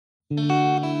Hello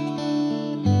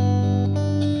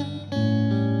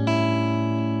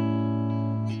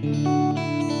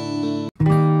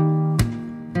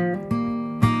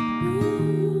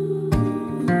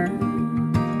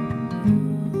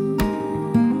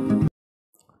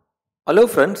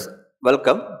friends,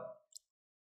 welcome.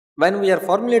 When we are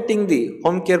formulating the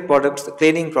home care products,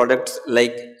 cleaning products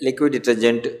like liquid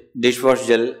detergent, dishwash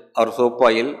gel or soap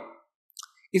oil,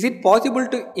 is it possible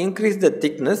to increase the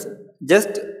thickness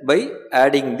just by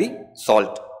adding the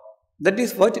salt? That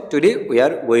is what today we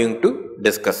are going to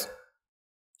discuss.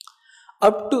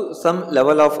 Up to some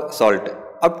level of salt,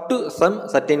 up to some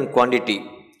certain quantity,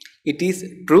 it is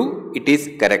true, it is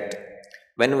correct.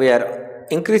 When we are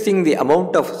increasing the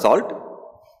amount of salt,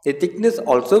 the thickness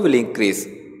also will increase.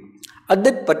 At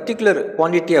that particular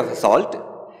quantity of salt,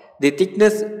 the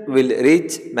thickness will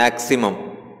reach maximum.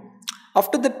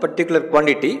 After that particular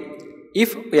quantity,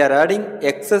 if we are adding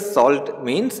excess salt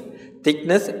means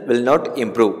thickness will not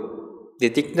improve. The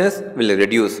thickness will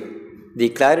reduce. The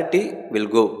clarity will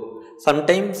go.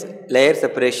 Sometimes layer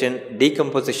separation,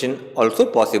 decomposition also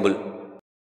possible.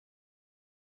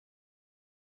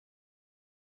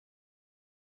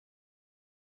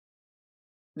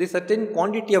 The certain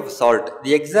quantity of salt,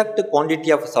 the exact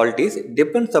quantity of salt is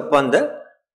depends upon the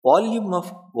volume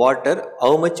of water,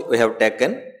 how much we have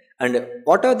taken and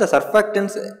what are the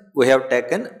surfactants we have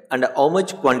taken and how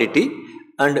much quantity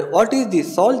and what is the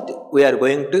salt we are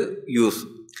going to use.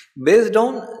 Based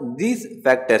on these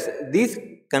factors, these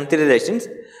considerations,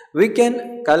 we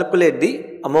can calculate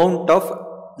the amount of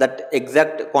that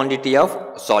exact quantity of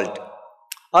salt.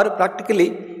 Or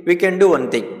practically, we can do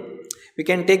one thing. We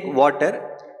can take water,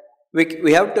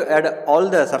 we have to add all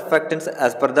the surfactants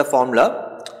as per the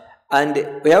formula and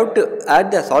we have to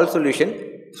add the salt solution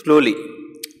slowly.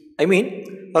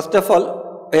 First of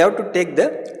all, we have to take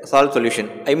the salt solution.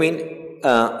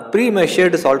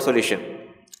 Pre-measured salt solution,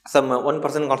 some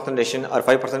 1% concentration or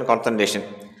 5% concentration.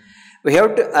 We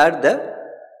have to add the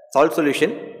salt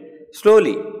solution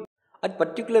slowly. At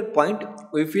particular point,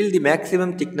 we feel the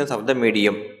maximum thickness of the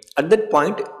medium. At that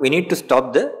point, we need to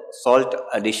stop the salt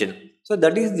addition. So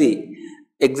that is the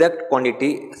exact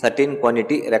quantity, certain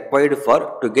quantity required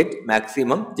for to get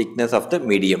maximum thickness of the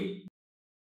medium.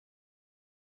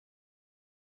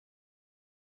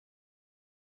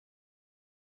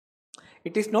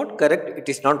 It is not correct, it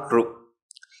is not true.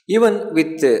 Even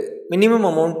with minimum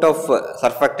amount of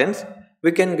surfactants,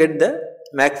 we can get the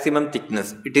maximum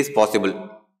thickness. It is possible.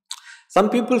 Some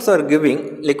people are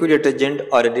giving liquid detergent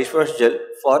or a dishwash gel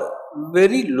for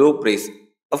very low price.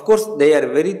 Of course, they are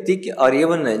very thick or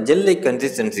even gel-like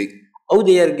consistency. How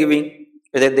they are giving?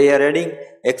 Whether they are adding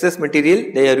excess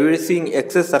material, they are using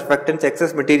excess surfactants,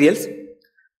 excess materials?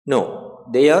 No,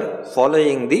 they are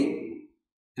following the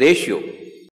ratio.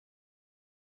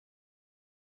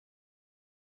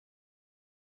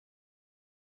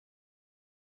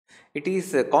 It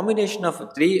is a combination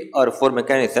of 3 or 4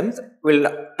 mechanisms. We'll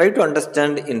try to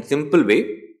understand in simple way.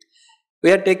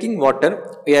 We are taking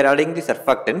water, we are adding the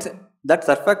surfactants. That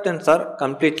surfactants are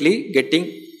completely getting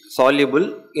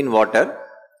soluble in water.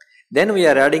 Then we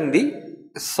are adding the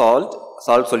salt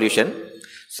solution.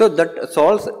 So that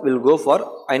salts will go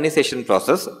for ionization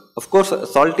process. Of course,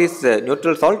 salt is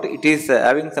neutral salt. It is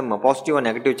having some positive and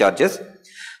negative charges.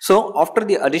 So after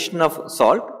the addition of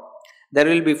salt, there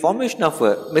will be formation of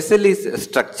a miscellaneous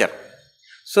structure.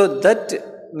 So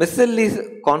that miscellaneous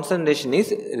concentration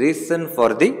is reason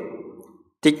for the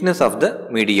thickness of the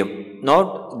medium,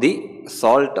 not the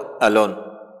salt alone.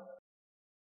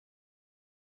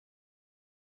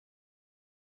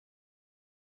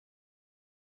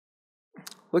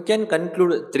 We can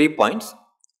conclude 3 points.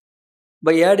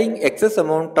 By adding excess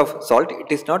amount of salt, it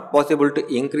is not possible to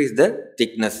increase the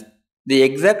thickness. The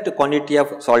exact quantity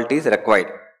of salt is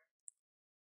required.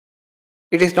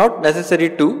 It is not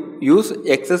necessary to use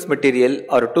excess material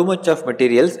or too much of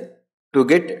materials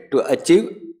to achieve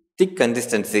thick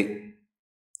consistency.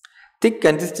 Thick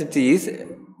consistency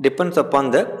depends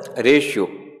upon the ratio,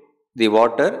 the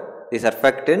water, the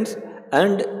surfactants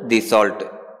and the salt,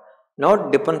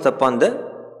 not depends upon the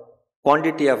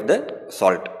quantity of the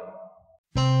salt.